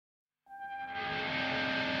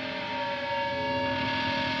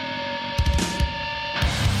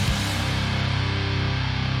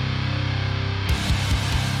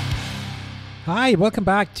Hi, welcome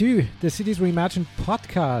back to the Cities Reimagined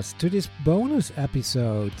podcast, to this bonus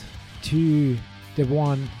episode, to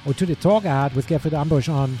the talk I had with Gerfried Ambrosch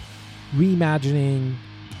on reimagining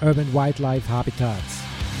urban wildlife habitats.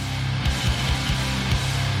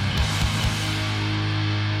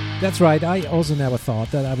 That's right, I also never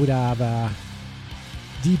thought that I would have a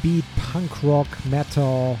D-beat punk rock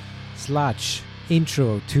metal sludge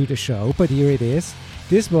intro to the show, but here it is.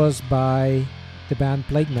 This was by the band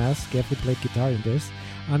Plague Mass. Gerfried played guitar in this,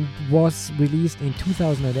 and was released in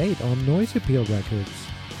 2008 on Noise Appeal Records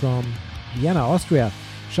from Vienna, Austria.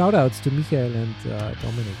 Shoutouts to Michael and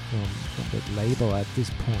Dominic from the label at this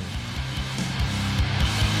point.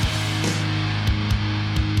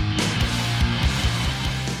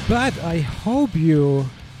 But I hope you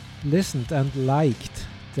listened and liked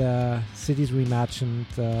the Cities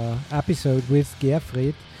Reimagined episode with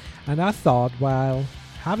Gerfried, and I thought, while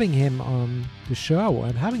having him on the show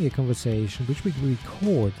and having a conversation which we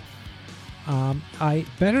record, I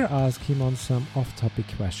better ask him on some off-topic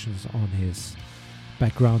questions on his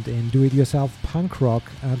background in do-it-yourself punk rock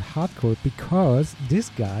and hardcore, because this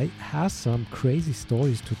guy has some crazy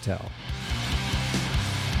stories to tell.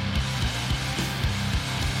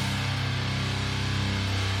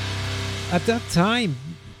 At that time,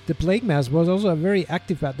 the Plague Mass was also a very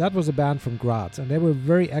active band. That was a band from Graz, and they were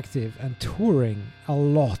very active and touring a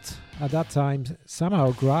lot. At that time,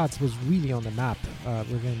 somehow Graz was really on the map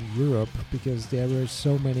within Europe, because there were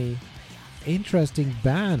so many interesting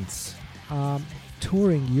bands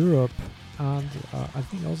touring Europe, and I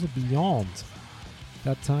think also beyond.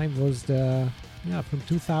 That time was from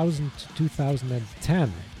 2000 to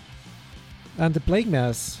 2010. And the Plague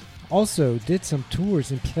Mass also did some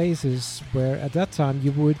tours in places where at that time you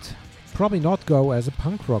would probably not go as a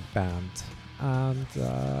punk rock band. And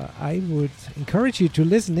I would encourage you to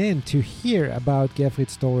listen in to hear about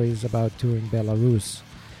Gerfried's stories about touring Belarus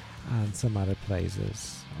and some other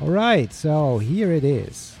places. Alright, so here it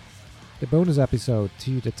is. The bonus episode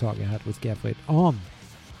to the talk I had with Gerfried on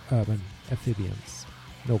urban amphibians.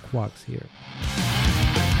 No quarks here.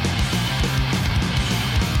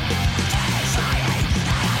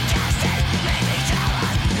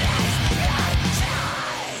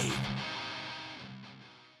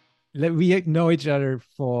 We know each other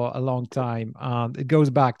for a long time, and it goes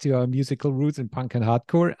back to our musical roots in punk and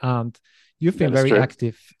hardcore. And you've been very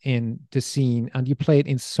active in the scene, and you played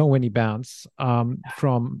in so many bands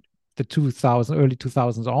from the early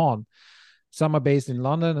 2000s on. Some are based in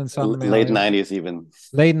London, and some late 90s even.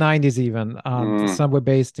 Late 90s even. Some were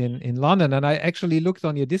based in London. And I actually looked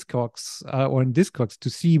on your Discogs or in Discogs to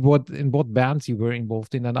see what bands you were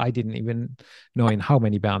involved in, and I didn't even know in how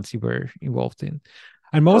many bands you were involved in.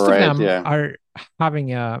 And most of them are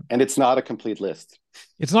having and it's not a complete list.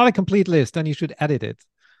 It's not a complete list, and you should edit it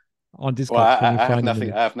on Discogs. Well, I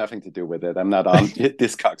have nothing to do with it. I'm not on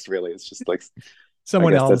Discogs really. It's just like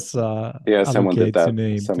someone else. Someone did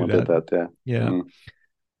that. Someone did that. Yeah.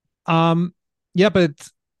 But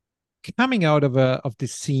coming out of the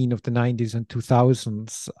scene of the 90s and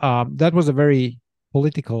 2000s, that was a very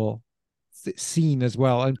political scene as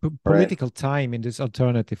well, and political time in this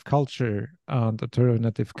alternative culture and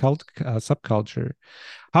alternative subculture.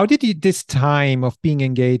 How did this time of being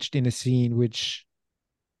engaged in a scene which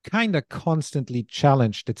kind of constantly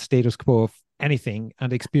challenged the status quo of anything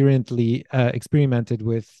and experimented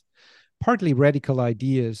with partly radical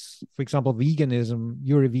ideas, for example, veganism?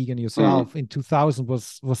 You're a vegan yourself. In 2000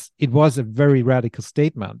 was a very radical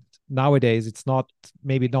statement. Nowadays, it's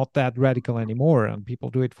maybe not that radical anymore, and people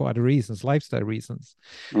do it for other reasons, lifestyle reasons.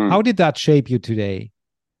 How did that shape you today?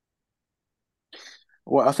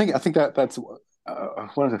 Well, I think that's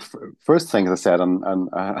one of the first things I said in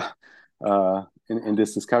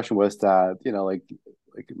this discussion was that,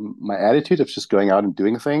 like my attitude of just going out and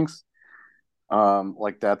doing things,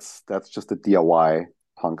 that's just a DIY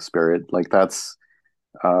punk spirit. Like that's.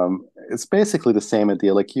 It's basically the same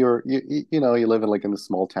idea. Like you live in a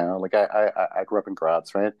small town. Like I grew up in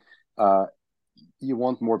Graz, right? You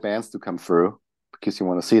want more bands to come through because you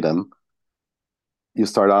want to see them. You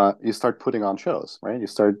start putting on shows, right? You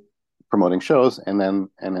start promoting shows, and then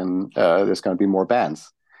there's going to be more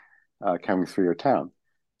bands coming through your town.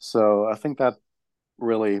 So I think that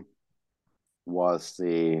really was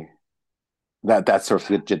that's sort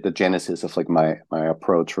of the genesis of like my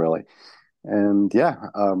approach, really. And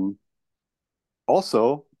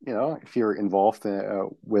also, if you're involved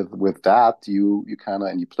with that, you kind of,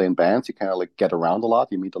 and you play in bands, you kind of like get around a lot.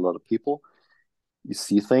 You meet a lot of people. You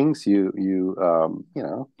see things. You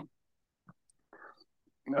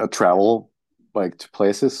travel like to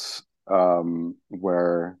places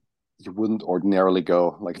where you wouldn't ordinarily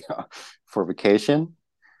go like for vacation,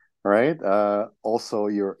 right? Also,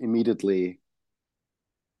 you're immediately,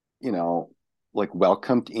 you know, like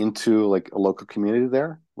welcomed into like a local community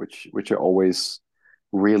there, which are always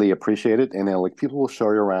really appreciated. And then like people will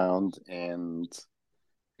show you around, and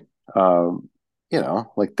um,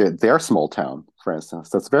 like their small town, for instance,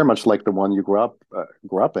 that's very much like the one you grew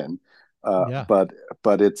up in, Yeah.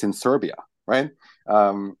 but it's in Serbia, right?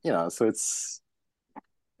 So it's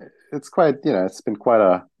quite, it's been quite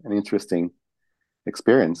an interesting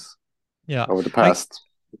experience Yeah. over the I past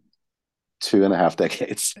 2.5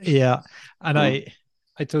 decades. Yeah, and Mm.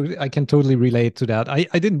 I can totally relate to that.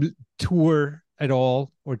 I didn't tour at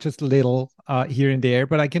all or just a little here and there,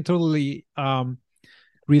 but I can totally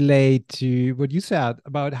relate to what you said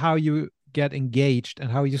about how you get engaged and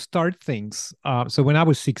how you start things. So when I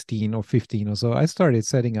was 16 or 15 or so, I started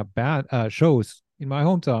setting up band shows in my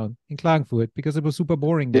hometown in Klagenfurt because it was super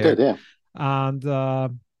boring You did, there. yeah.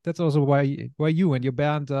 And that's also why you and your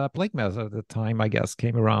band Plague Mass at the time, I guess,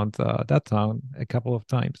 came around that town a couple of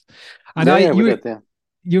times. And Yeah, yeah, we did, yeah.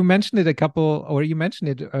 you mentioned it a couple, or you mentioned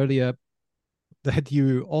it earlier that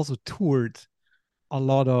you also toured a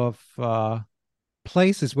lot of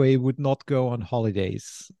places where you would not go on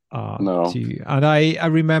holidays No. to. And I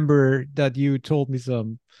remember that you told me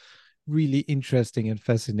some really interesting and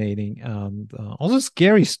fascinating and also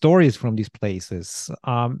scary stories from these places.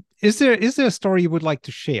 Is there a story you would like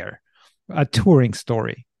to share? A touring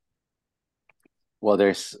story? Well,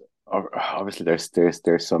 there's obviously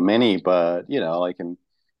there's so many, but like in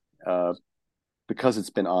uh because it's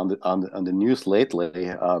been on the news lately,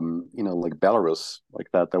 like Belarus, like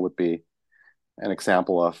that would be an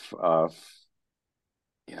example of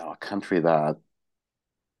a country that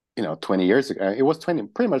 20 years ago, it was 20,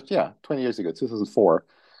 pretty much, yeah, 20 years ago, 2004,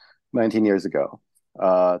 19 years ago,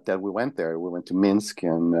 that we went there. We went to Minsk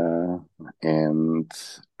and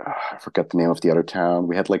I forgot the name of the other town.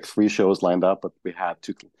 We had like three shows lined up, but we had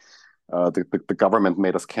to. The government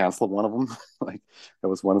made us cancel one of them. Like that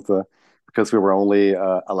was one of the because we were only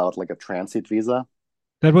allowed like a transit visa.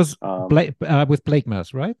 That was Um, with Plague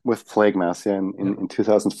Mass, right? with Plague Mass, yeah, Yeah. in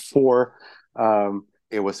 2004.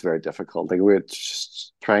 It was very difficult. Like we were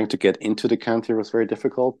just trying to get into the country was very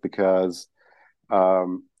difficult because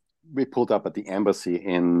um, we pulled up at the embassy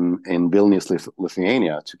in Vilnius,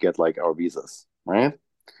 Lithuania, to get like our visas, right?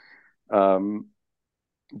 Um,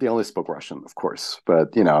 they only spoke Russian, of course,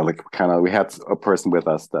 but like kind of we had a person with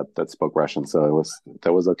us that spoke Russian, so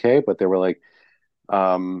that was okay. But they were like,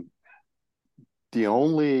 um, the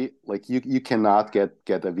only like you cannot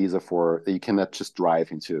get a visa for you cannot just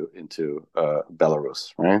drive into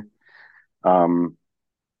Belarus, right? Um,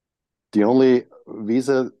 the only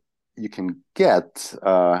visa you can get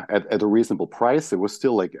at a reasonable price, it was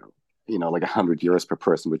still like like 100 euros per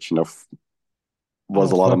person, which was Oh,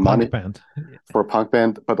 a lot for a of punk money band. for a punk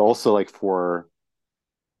band, but also like for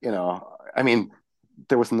I mean,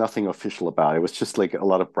 there was nothing official about it. It was just like a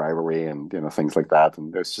lot of bribery and things like that,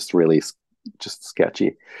 and it was just really just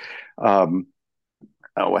sketchy. Um,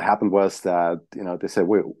 what happened was that they said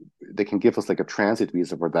they can give us like a transit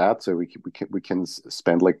visa for that, so we can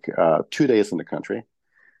spend like 2 days in the country,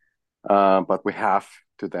 but we have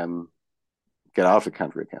to then get out of the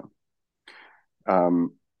country again.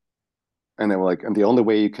 Um, and they were like, and the only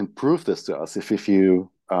way you can prove this to us if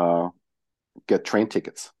you get train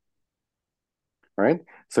tickets, right?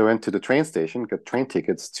 So I went to the train station, got train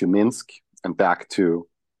tickets to Minsk and back to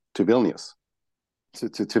Vilnius. To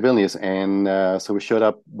Vilnius. And so we showed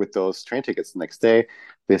up with those train tickets the next day.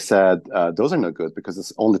 They said, those are no good because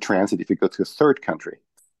it's only transit if you go to a third country,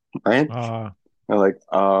 right? Uh, They're like,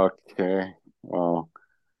 okay, well,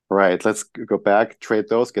 right, let's go back, trade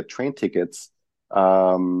those, get train tickets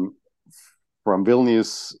um, from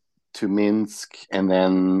Vilnius to Minsk and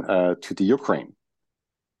then to Ukraine,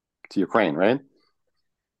 right?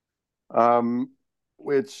 Um,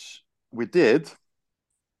 which we did,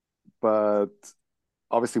 but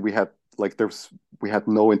obviously we had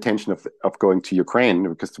no intention of going to Ukraine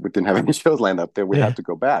because we didn't have any shows lined up there. We yeah. had to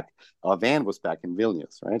go back. Our van was back in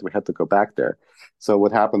Vilnius, right? We had to go back there. So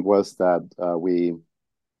what happened was that we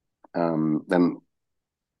then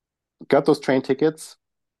got those train tickets,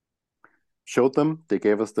 showed them. They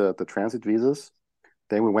gave us the transit visas.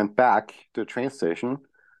 Then we went back to the train station,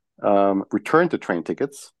 returned the train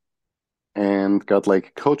tickets, and got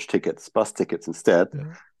like coach tickets, bus tickets instead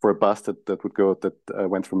Yeah. for a bus that would go that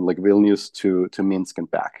went from like Vilnius to Minsk and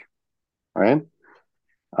back. All right.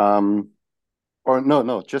 Um, or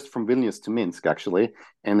no, just from Vilnius to Minsk actually,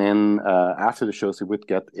 and then after the shows, we would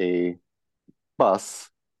get a bus,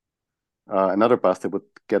 another bus that would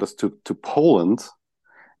get us to Poland,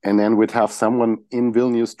 and then we'd have someone in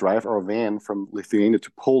Vilnius drive our van from Lithuania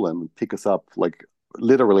to Poland and pick us up like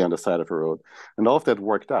literally on the side of the road, and all of that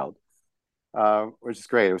worked out, which is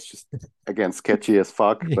great. It was just again sketchy as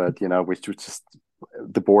fuck, Yeah. but which was just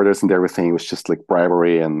the borders and everything was just like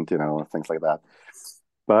bribery and things like that.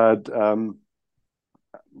 But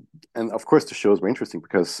and of course the shows were interesting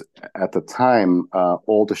because at the time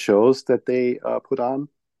all the shows that they put on,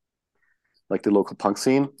 like the local punk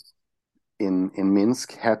scene in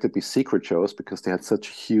Minsk, had to be secret shows because they had such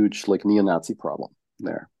a huge like neo-Nazi problem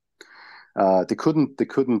there. They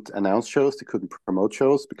couldn't announce shows, they couldn't promote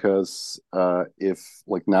shows because if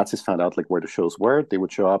like Nazis found out like where the shows were, they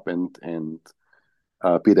would show up and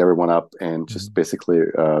beat everyone up and just Mhm. basically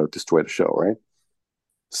destroy the show, right?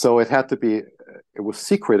 So it had to be, it was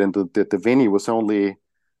secret, and the venue was only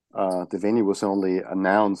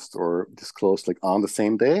announced or disclosed like on the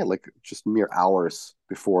same day, like just mere hours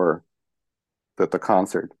before the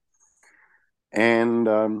concert. And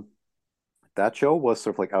that show was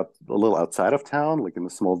sort of like out a little outside of town, like in a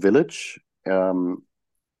small village, um,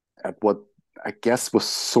 at what I guess was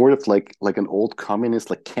sort of like an old communist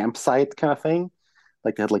like campsite kind of thing.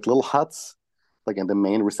 Like they had like little huts, like in the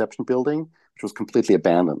main reception building, which was completely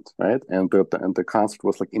abandoned, right? And the concert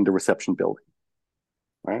was like in the reception building,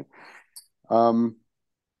 right? Um,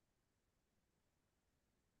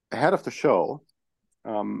 Ahead of the show,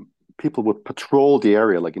 um, people would patrol the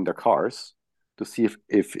area like in their cars to see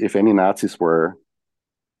if any Nazis were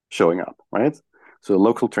showing up, right? So a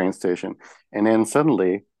local train station, and then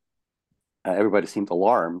suddenly everybody seemed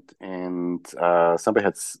alarmed, and somebody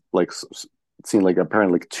had like seen like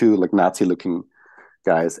apparently like two like Nazi-looking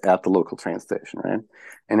guys at the local train station, right?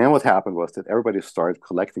 And then what happened was that everybody started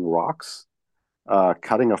collecting rocks,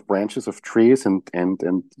 cutting off branches of trees, and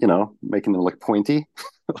making them like pointy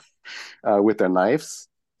with their knives.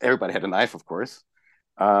 Everybody had a knife, of course,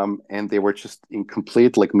 and they were just in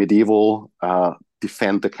complete like medieval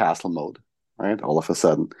defend the castle mode, right? All of a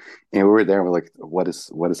sudden, and we were there. We're like, what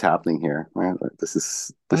is happening here? Right? Like, That's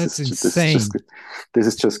insane. this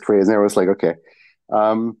is just crazy. And I was like, okay.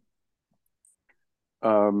 Um,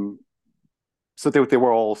 um, so they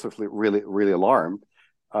were all sort of like really really alarmed.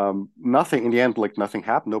 Nothing in the end, like nothing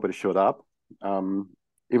happened. Nobody showed up. Um,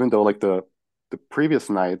 Even though like the previous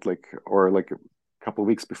night, like or like a couple of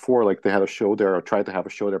weeks before, like they had a show there or tried to have a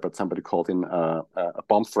show there, but somebody called in a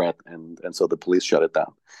bomb threat, and so the police shut it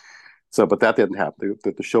down. So, but that didn't happen.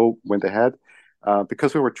 The show went ahead.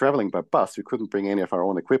 Because we were traveling by bus, we couldn't bring any of our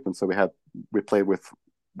own equipment, so we played with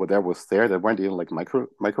whatever was there. There weren't even like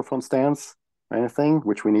microphone stands or anything,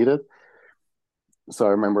 which we needed. So I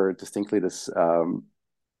remember distinctly this. I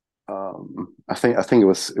think it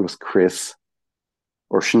was Chris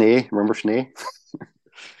or Schnee. Remember Schnee?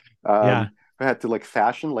 Yeah. We had to like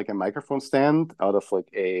fashion like a microphone stand out of like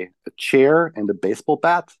a chair and a baseball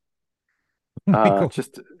bat, Oh my God.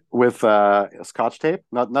 just with scotch tape,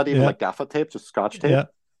 not even Yeah. like gaffer tape, just scotch tape, Yeah.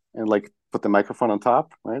 and like put the microphone on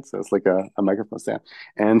top, right? So it's like a microphone stand.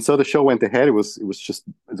 And so the show went ahead. It was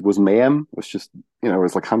mayhem. It was just it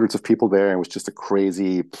was like hundreds of people there. It was just a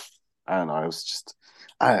crazy. I don't know. It was just.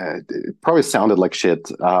 It probably sounded like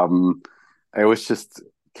shit. It was just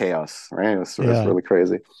chaos, right? It was Yeah. really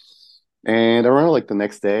crazy. And I remember like the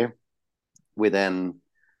next day, we then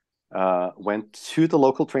went to the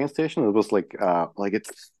local train station. It was like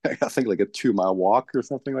it's I think like a 2 mile walk or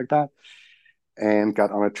something like that, and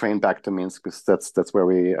got on a train back to Minsk because that's where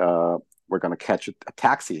we were gonna catch a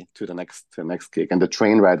taxi to the next gig. And the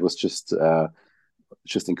train ride was just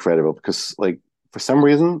incredible because like for some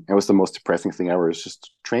reason it was the most depressing thing ever. It's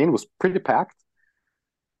just train was pretty packed,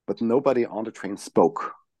 but nobody on the train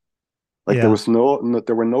spoke. Like there Yeah. was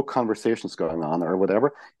there were no conversations going on or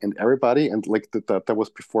whatever, and everybody, and like that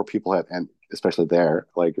was before people had, and especially there,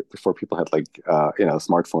 like before people had like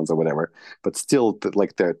smartphones or whatever. But still,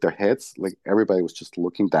 like their heads, like everybody was just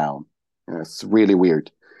looking down. It's really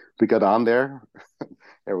weird. We got on there,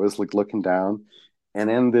 it was like looking down, and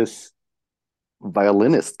then this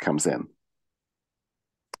violinist comes in.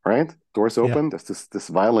 Right, doors Yeah. open. There's this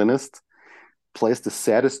violinist plays the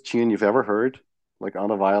saddest tune you've ever heard, like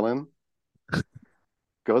on a violin.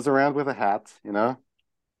 Goes around with a hat.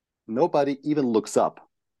 Nobody even looks up.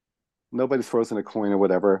 Nobody throws in a coin or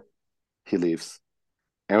whatever. He leaves.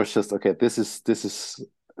 And it was just okay. This is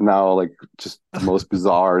now like just the most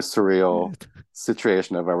bizarre, surreal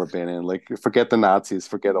situation I've ever been in. Like forget the Nazis,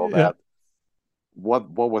 forget all Yeah. that.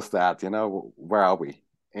 What was that? Where are we?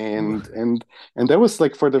 And that was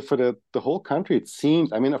like for the whole country. It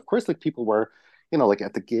seemed. I mean, of course, like people were, like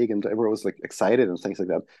at the gig and everyone was like excited and things like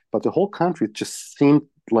that. But the whole country just seemed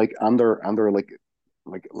like under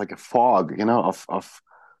like a fog, of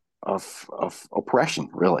of oppression,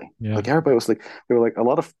 really. Yeah. Like everybody was like, there were like a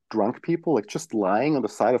lot of drunk people like just lying on the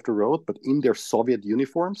side of the road, but in their Soviet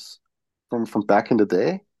uniforms from back in the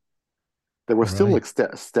day. There were All still right.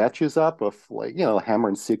 like statues up of like Hammer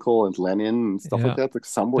and Sickle and Lenin and stuff like Yeah. that, like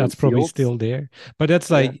somewhere in That's probably fields. still there. But that's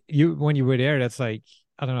Yeah. like you when you were there, that's like,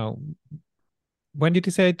 I don't know, when did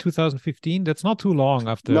you say 2015? That's not too long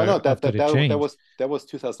No, no, after the change. that was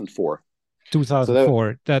 2004. So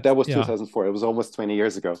 2004. that That's was yeah. 2004. It was almost 20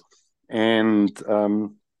 years ago, and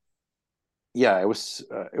yeah, it was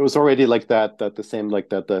already like that the same like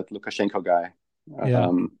that Lukashenko guy, Yeah.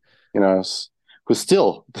 um, who's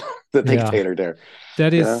still the Yeah. dictator there.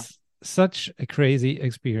 That Yeah. is such a crazy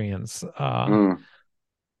experience. Mm.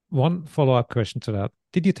 One follow-up question to that.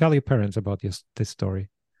 Did you tell your parents about this story?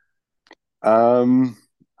 Um,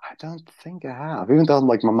 I don't think I have, even though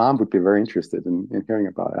like my mom would be very interested in hearing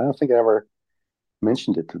about it. I don't think I ever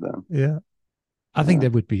mentioned it to them. Yeah. I think Yeah.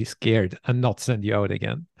 they would be scared and not send you out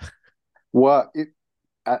again. Well,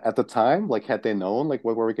 at the time, like had they known like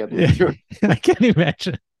what we were getting Yeah. into, I can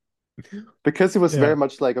imagine. because it was Yeah. very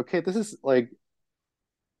much like, okay, this is like,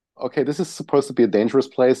 okay, this is supposed to be a dangerous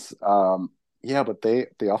place. Yeah, but they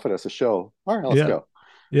offered us a show. All right, let's Yeah. go.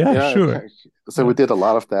 Yeah, Yeah, sure. okay. So we Yeah. did a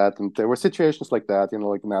lot of that, and there were situations like that,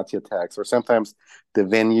 like Nazi attacks, or sometimes the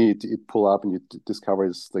venue you pull up and you discover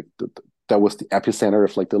is like that was the epicenter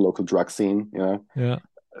of like the local drug scene. Yeah.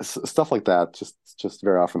 Stuff like that just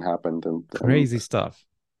very often happened, and Crazy stuff.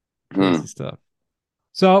 Crazy mm, stuff.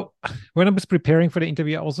 So when I was preparing for the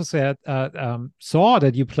interview, I also saw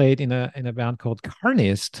that you played in a band called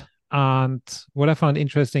Carnist. And what I found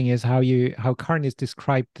interesting is how Carnist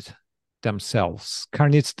described themselves.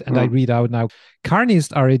 Carnist, and I mm, read out now.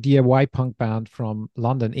 Carnist are a DIY punk band from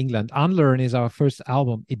London, England. Unlearn is our first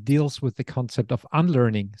album. It deals with the concept of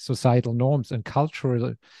unlearning societal norms and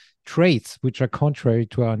cultural traits which are contrary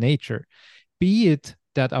to our nature, be it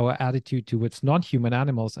that our attitude towards non-human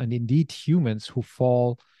animals and indeed humans who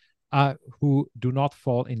do not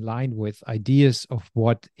fall in line with ideas of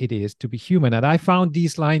what it is to be human. And I found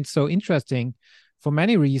these lines so interesting for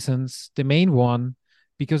many reasons. The main one,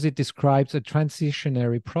 because it describes a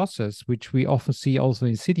transitionary process, which we often see also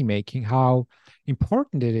in city making, how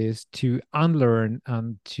important it is to unlearn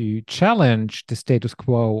and to challenge the status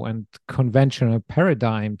quo and conventional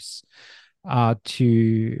paradigms,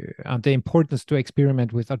 to the importance to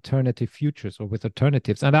experiment with alternative futures or with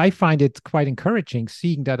alternatives. And I find it quite encouraging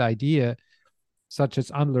seeing that idea, such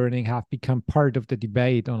as unlearning, have become part of the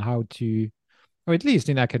debate on how to, or at least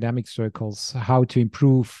in academic circles, how to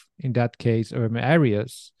improve, in that case, urban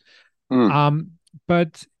areas. mm. Um,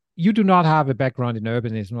 but you do not have a background in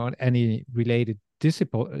urbanism or any related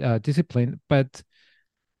discipline, but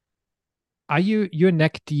are you're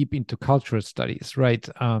neck deep into cultural studies, right?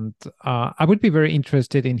 And I would be very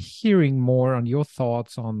interested in hearing more on your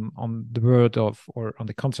thoughts on the word of, or on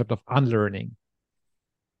the concept of unlearning.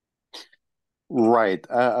 Right.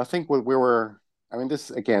 I think what we were. I mean,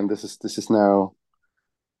 this again. This is now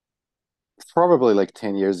probably like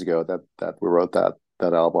 10 years ago that we wrote that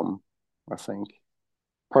album. I think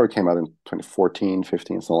probably came out in 2014,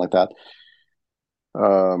 15, something like that.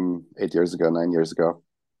 8 years ago, 9 years ago.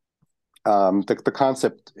 The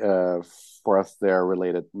concept for us there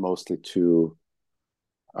related mostly to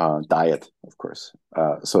diet, of course.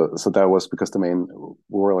 So that was because the main we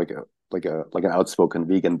were like an outspoken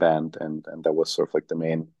vegan band, and that was sort of like the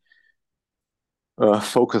main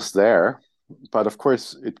focus there. But of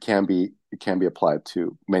course, it can be applied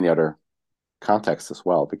to many other contexts as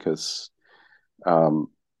well because um,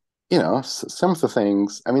 some of the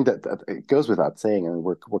things. I mean, that it goes without saying. I mean,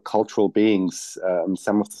 we're cultural beings.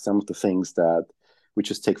 Some of the things that we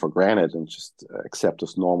just take for granted and just accept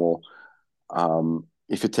as normal.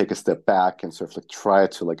 If you take a step back and sort of like try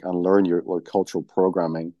to like unlearn your like, cultural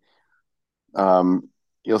programming, um,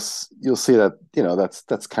 you'll see that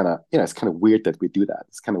that's kind of it's kind of weird that we do that.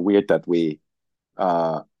 It's kind of weird that we,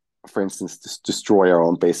 uh, for instance, just destroy our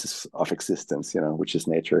own basis of existence, which is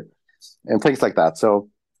nature, and things like that. So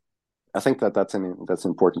I think that's an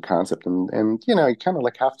important concept, and you kind of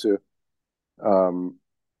like have to um,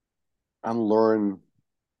 unlearn,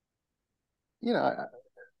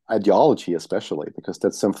 ideology, especially because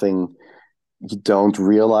that's something you don't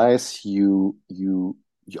realize you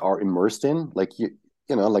are immersed in. Like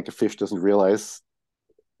like a fish doesn't realize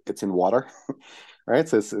it's in water, right?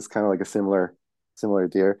 So it's kind of like a similar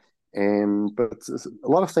idea. And but a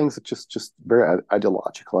lot of things are just very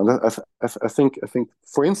ideological, and I think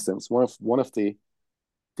for instance one of the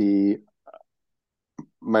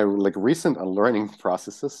my like recent unlearning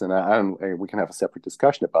processes, and we can have a separate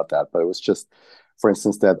discussion about that. But it was just, for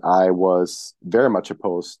instance, that I was very much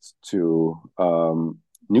opposed to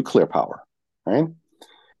nuclear power, right?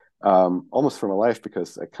 Almost for my life,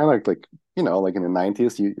 because I kind of like, like in the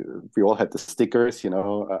 90s, we all had the stickers,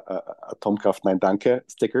 Atomkraft Nein Danke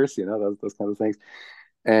stickers, those kind of things.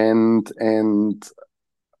 And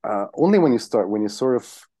only when you sort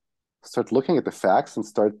of start looking at the facts and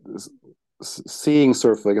start seeing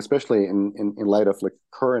sort of like, especially in light of like the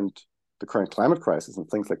current climate crisis and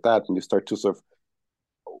things like that, and you start to sort of,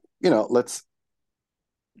 let's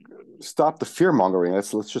stop the fear mongering.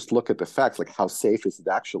 Let's just look at the facts. Like, how safe is it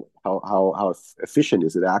actually? How efficient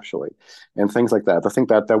is it actually? And things like that. I think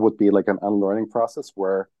that would be like an unlearning process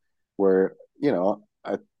where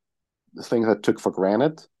things I took for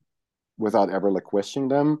granted without ever like questioning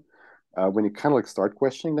them. When you kind of like start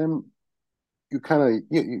questioning them, you kind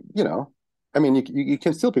of I mean, you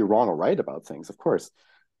can still be wrong or right about things, of course,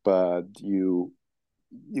 but you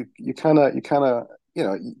kind of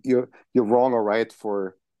you're wrong or right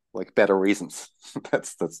for like better reasons.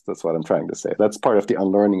 That's what I'm trying to say. That's part of the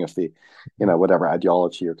unlearning of the whatever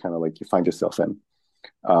ideology you're kind of like you find yourself in.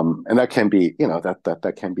 And that can be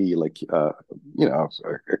that can be like a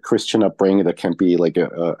Christian upbringing. That can be like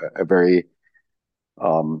a very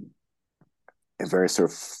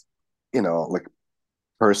sort of like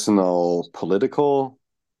personal political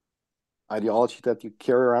ideology that you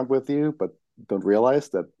carry around with you, but don't realize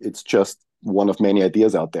that it's just one of many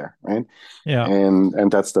ideas out there, right? Yeah.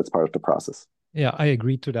 And that's part of the process. Yeah, I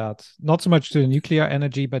agree to that. Not so much to the nuclear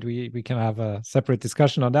energy, but we can have a separate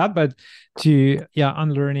discussion on that. But to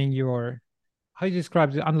unlearning how you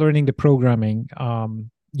describe it, unlearning the programming,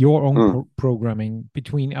 your own programming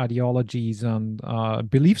between ideologies and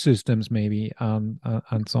belief systems, maybe, and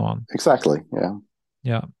so on. Exactly. Yeah.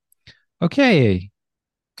 Yeah. Okay.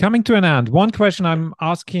 Coming to an end, one question I'm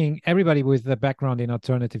asking everybody with a background in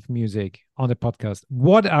alternative music on the podcast: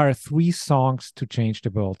 what are 3 songs to change the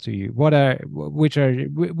world to you? Which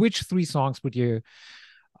 3 songs would you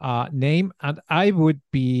name? And I would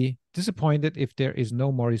be disappointed if there is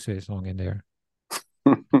no Morrissey song in there,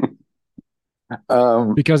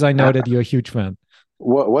 because I know that you're a huge fan.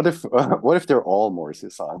 What if they're all Morrissey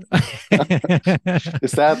songs?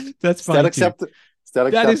 Is that that's fine?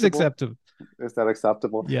 That is acceptable? Is that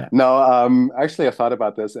acceptable? Yeah. No, actually, I thought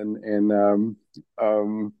about this, and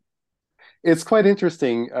it's quite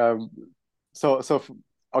interesting.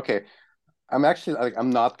 Okay, I'm actually like, I'm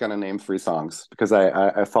not gonna name 3 songs because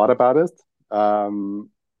I thought about it.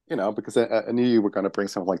 Because I knew you were gonna bring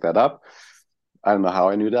something like that up. I don't know how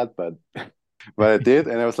I knew that, but I did,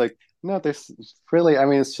 and I was like, no, there's really, I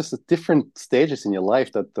mean, it's just different stages in your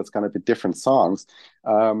life that's gonna be different songs.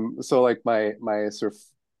 So like my sort of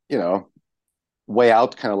way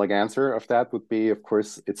out kind of like answer of that would be, of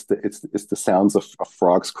course, it's the sounds of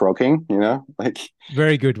frogs croaking, like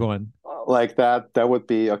very good one. Like that would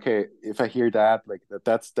be okay. If I hear that, like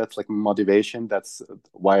that's like motivation. That's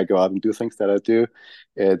why I go out and do things that I do.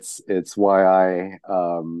 It's why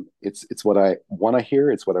it's what I want to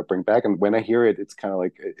hear. It's what I bring back. And when I hear it, it's kind of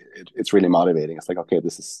like it's really motivating. It's like, okay,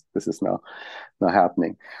 this is now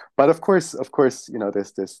happening. But of course,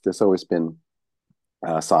 there's always been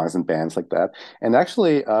songs and bands like that. And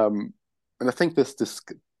actually, and I think this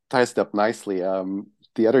ties it up nicely.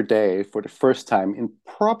 The other day, for the first time in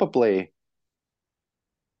probably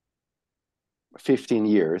 15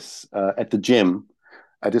 years, at the gym,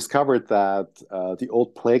 I discovered that the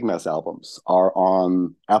old Plague Mass albums are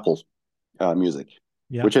on Apple Music,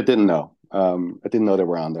 which I didn't know. I didn't know they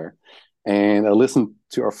were on there. And I listened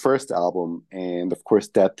to our first album, and of course,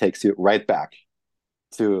 that takes you right back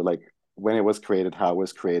to like when it was created, how it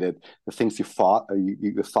was created, the things you thought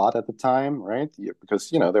at the time, right? Because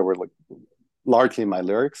they were like largely my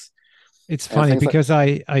lyrics. It's funny because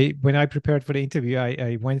I when I prepared for the interview,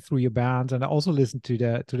 I went through your bands, and I also listened to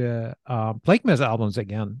the Plague Mass albums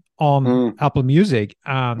again on Apple Music,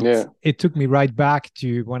 and it took me right back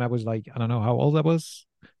to when I was like, I don't know how old I was,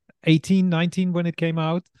 18, 19 when it came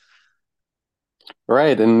out.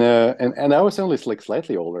 Right, and I was only like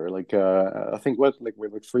slightly older, like I think we're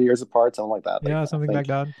like 3 years apart, something like that. Yeah, something like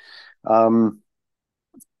that.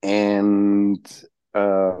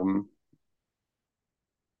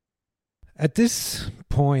 At this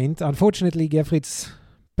point, unfortunately, Gerfried's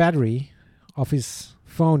battery of his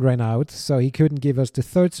phone ran out, so he couldn't give us the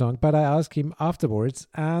third song, but I asked him afterwards,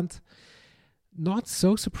 and not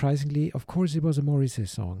so surprisingly, of course, it was a Morrissey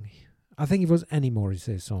song. I think it was any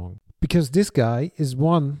Morrissey song, because this guy is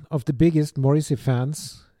one of the biggest Morrissey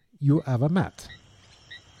fans you ever met.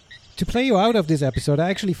 To play you out of this episode, I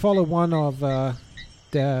actually follow one of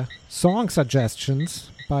the song suggestions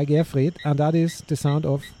by Gerfried, and that is the sound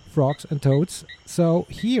of frogs and toads. So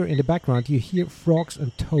here in the background you hear frogs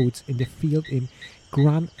and toads in the field in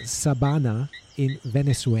Gran Sabana in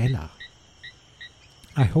Venezuela.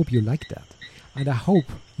 I hope you liked that, and I hope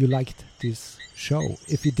you liked this show.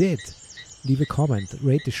 If you did, leave a comment,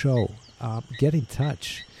 rate the show, get in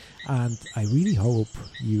touch, and I really hope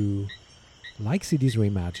you like Cities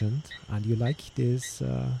Reimagined and you like this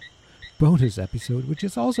bonus episode, which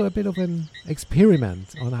is also a bit of an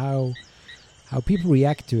experiment on how people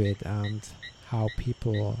react to it and how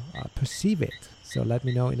people perceive it. So let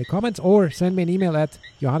me know in the comments or send me an email at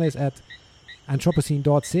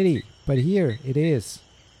johannes@anthropocene.city. But here it is,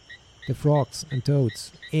 the frogs and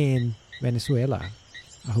toads in Venezuela.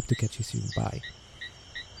 I hope to catch you soon. Bye.